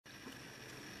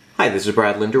Hi, this is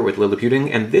Brad Linder with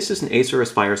Liliputing, and this is an Acer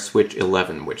Aspire Switch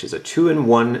 11, which is a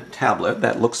 2-in-1 tablet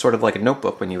that looks sort of like a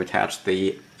notebook when you attach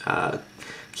the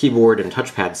keyboard and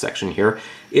touchpad section here.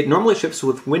 It normally ships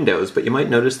with Windows, but you might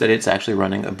notice that it's actually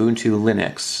running Ubuntu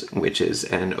Linux, which is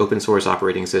an open source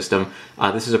operating system.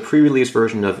 This is a pre-release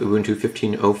version of Ubuntu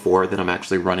 15.04 that I'm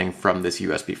actually running from this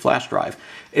USB flash drive.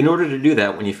 In order to do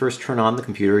that, when you first turn on the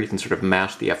computer, you can sort of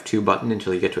mash the F2 button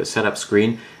until you get to a setup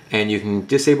screen, and you can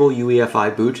disable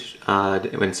UEFI boot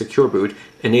and secure boot,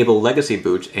 enable legacy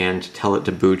boot, and tell it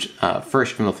to boot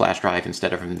first from the flash drive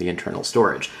instead of from the internal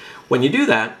storage. When you do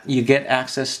that, you get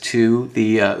access to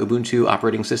the Ubuntu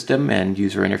operating system and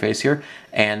user interface here,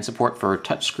 and support for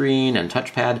touchscreen and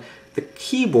touchpad. The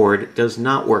keyboard does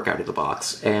not work out of the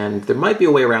box, and there might be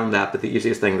a way around that, but the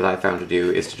easiest thing that I found to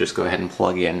do is to just go ahead and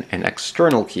plug in an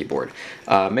external keyboard.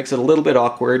 Makes it a little bit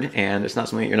awkward, and it's not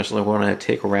something that you necessarily want to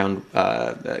take around,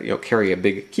 carry a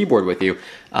big keyboard with you.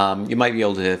 You might be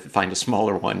able to find a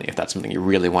smaller one if that's something you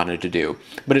really wanted to do.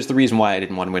 But it's the reason why I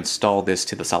didn't want to install this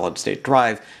to the solid-state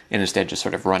drive, and instead just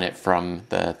sort of run it from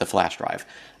the flash drive.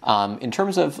 In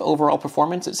terms of overall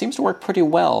performance, it seems to work pretty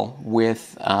well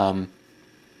with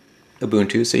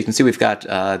Ubuntu. So you can see we've got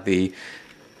the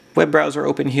web browser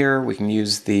open here. We can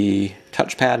use the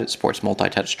touchpad. It supports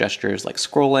multi-touch gestures like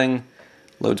scrolling,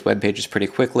 loads web pages pretty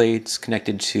quickly. It's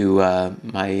connected to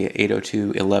my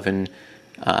 802.11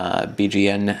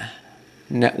 BGN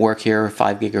network here,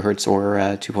 5 gigahertz or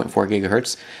 2.4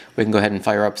 gigahertz. We can go ahead and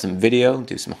fire up some video,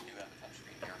 do some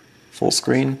full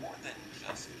screen.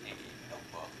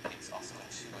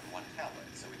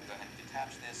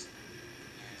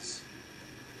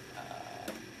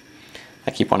 I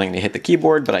keep wanting to hit the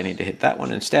keyboard, but I need to hit that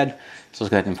one instead. So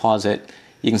let's go ahead and pause it.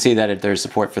 You can see that there's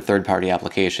support for third-party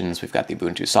applications. We've got the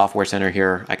Ubuntu Software Center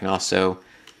here. I can also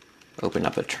open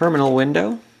up a terminal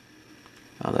window,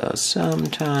 although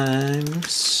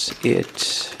sometimes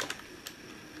it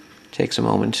takes a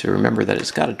moment to remember that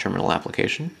it's got a terminal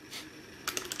application.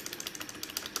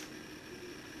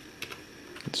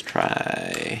 Let's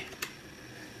try...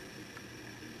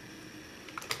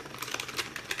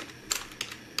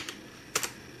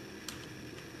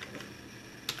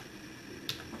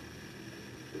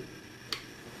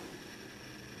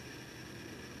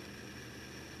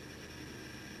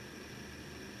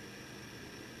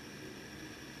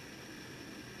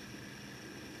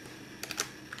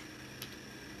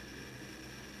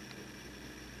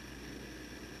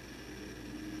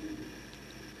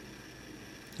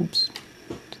 Oops,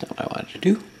 that's not what I wanted to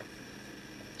do.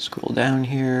 Scroll down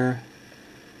here.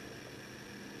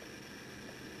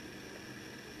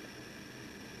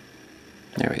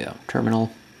 There we go,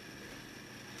 terminal.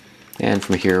 And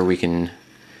from here we can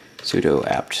sudo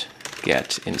apt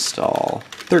get install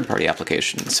third-party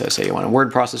applications. So say you want a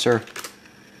word processor,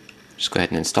 just go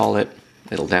ahead and install it.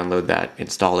 It'll download that,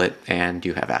 install it, and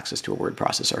you have access to a word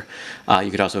processor.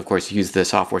 You could also, of course, use the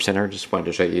Software Center. Just wanted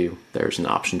to show you there's an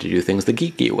option to do things the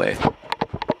geeky way.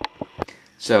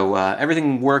 So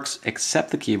everything works except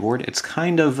the keyboard. It's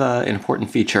kind of an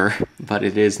important feature, but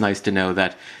it is nice to know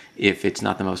that if it's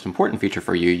not the most important feature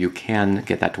for you, you can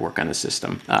get that to work on the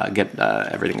system, get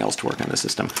everything else to work on the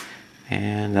system.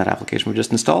 And that application we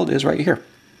just installed is right here.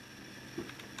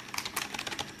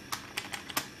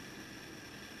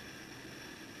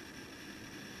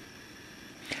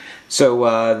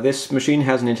 So this machine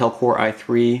has an Intel Core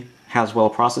i3 Haswell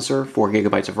processor, 4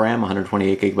 gigabytes of RAM,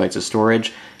 128 gigabytes of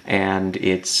storage, and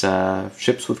it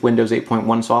ships with Windows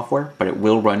 8.1 software, but it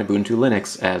will run Ubuntu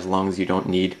Linux as long as you don't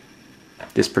need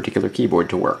this particular keyboard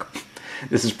to work.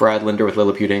 This is Brad Linder with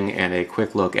Liliputing, and a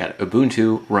quick look at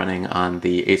Ubuntu running on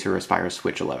the Acer Aspire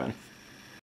Switch 11.